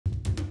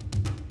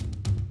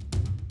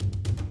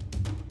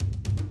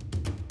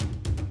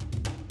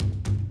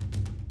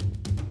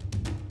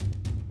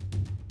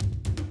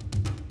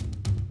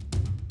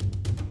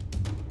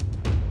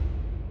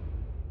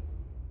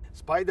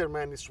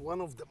Spider-Man is one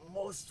of the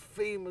most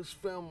famous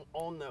films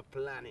on the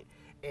planet,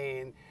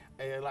 and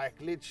like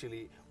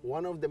literally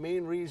one of the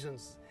main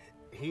reasons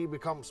he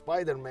becomes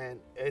Spider-Man,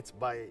 it's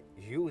by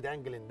you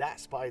dangling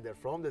that spider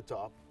from the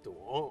top to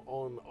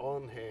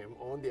on him,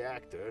 on the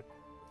actor,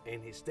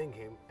 and he sting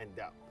him, and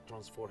that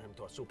transform him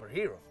to a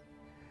superhero.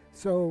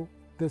 So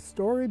the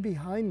story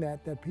behind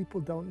that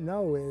people don't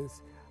know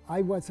is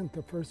I wasn't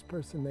the first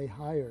person they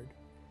hired.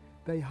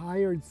 They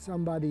hired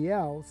somebody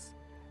else,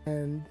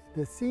 and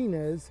the scene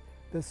is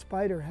the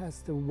spider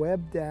has to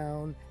web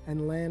down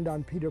and land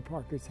on Peter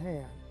Parker's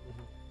hand.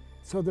 Mm-hmm.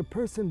 So the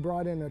person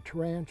brought in a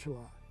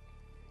tarantula.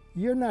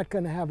 You're not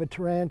going to have a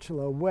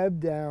tarantula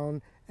web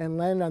down and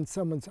land on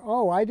someone's,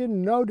 oh, I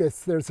didn't notice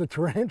there's a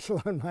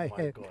tarantula on my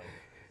head. God.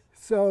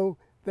 So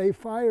they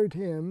fired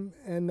him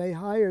and they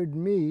hired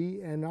me,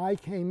 and I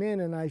came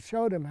in and I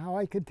showed him how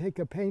I could take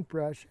a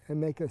paintbrush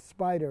and make a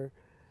spider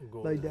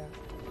lay down.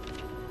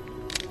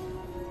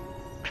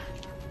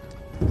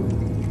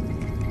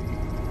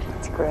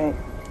 That's great.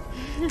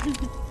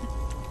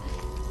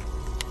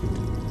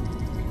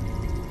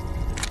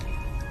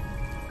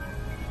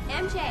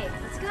 MJ,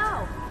 let's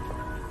go.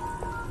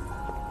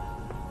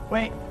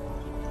 Wait,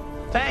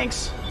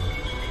 thanks.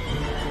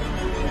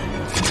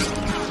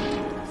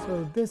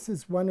 So this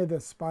is one of the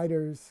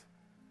spiders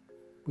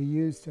we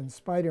used in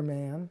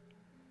Spider-Man,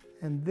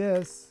 and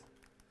this.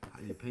 How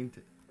do you paint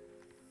it?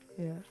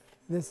 Yeah,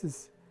 this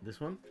is. This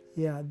one?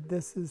 Yeah,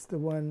 this is the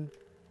one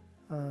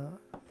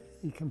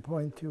you can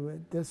point to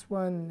it. This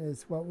one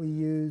is what we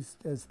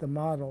used as the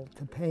model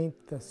to paint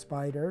the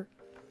spider,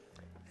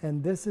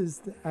 and this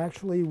is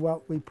actually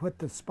what we put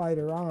the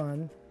spider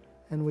on,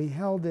 and we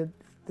held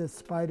the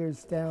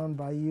spiders down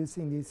by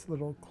using these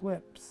little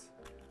clips.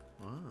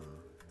 Wow.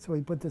 So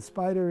we put the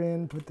spider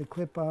in, put the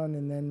clip on,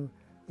 and then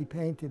we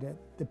painted it.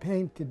 The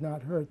paint did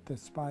not hurt the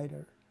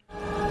spider.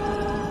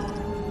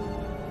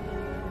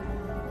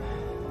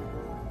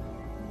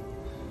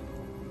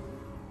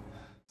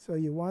 So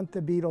you want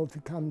the beetle to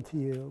come to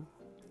you.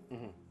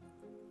 Mm-hmm.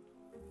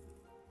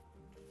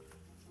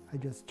 I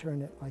just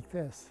turn it like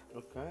this.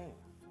 Okay.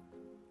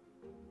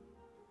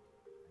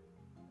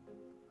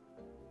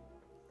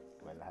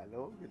 Well,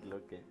 hello, good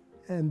looking.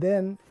 And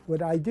then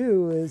what I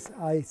do is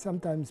I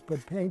sometimes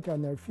put paint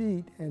on their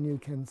feet, and you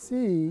can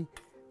see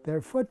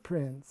their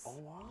footprints. Oh,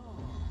 wow.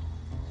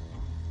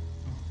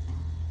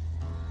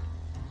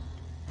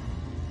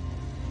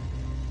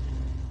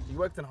 You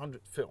worked in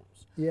 100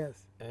 films.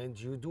 Yes. And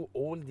you do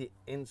all the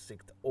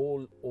insect,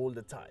 all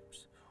the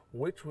types.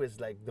 Which was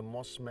like the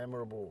most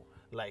memorable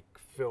like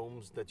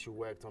films that you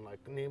worked on?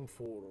 Like name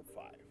 4 or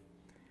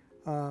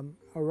 5.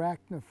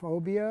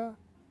 Arachnophobia.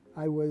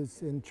 I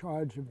was in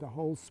charge of the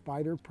whole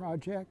spider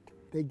project.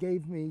 They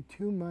gave me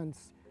 2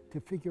 months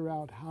to figure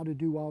out how to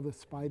do all the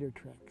spider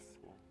tricks.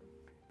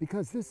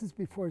 Because this is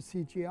before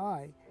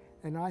CGI,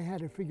 and I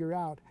had to figure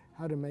out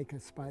how to make a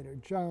spider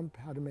jump,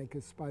 how to make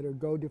a spider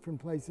go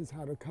different places,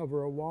 how to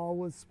cover a wall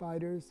with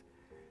spiders.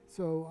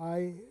 So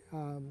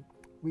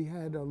we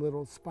had a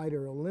little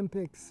spider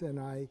Olympics, and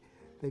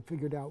they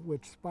figured out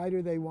which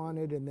spider they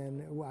wanted, and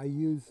then I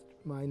used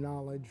my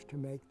knowledge to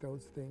make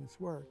those things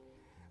work.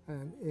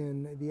 And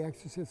in The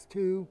Exorcist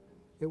 2,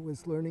 it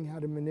was learning how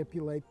to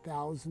manipulate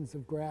thousands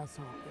of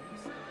grasshoppers.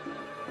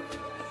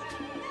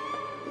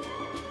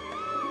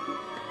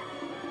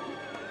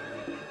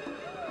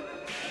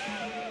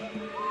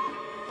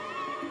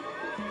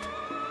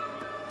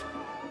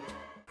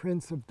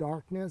 Prince of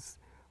Darkness,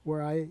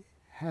 where I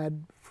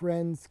had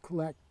friends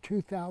collect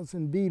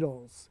 2,000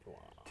 beetles. Wow.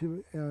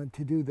 To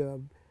do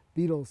the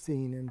beetle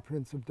scene in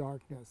Prince of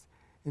Darkness.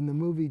 In the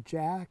movie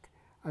Jack,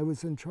 I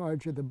was in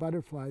charge of the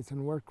butterflies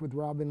and worked with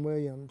Robin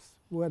Williams.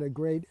 What a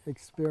great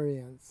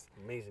experience.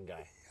 Amazing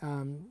guy.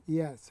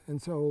 Yes,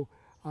 and so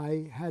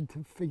I had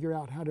to figure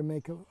out how to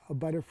make a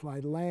butterfly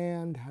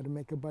land, how to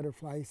make a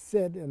butterfly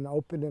sit and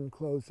open and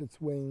close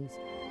its wings.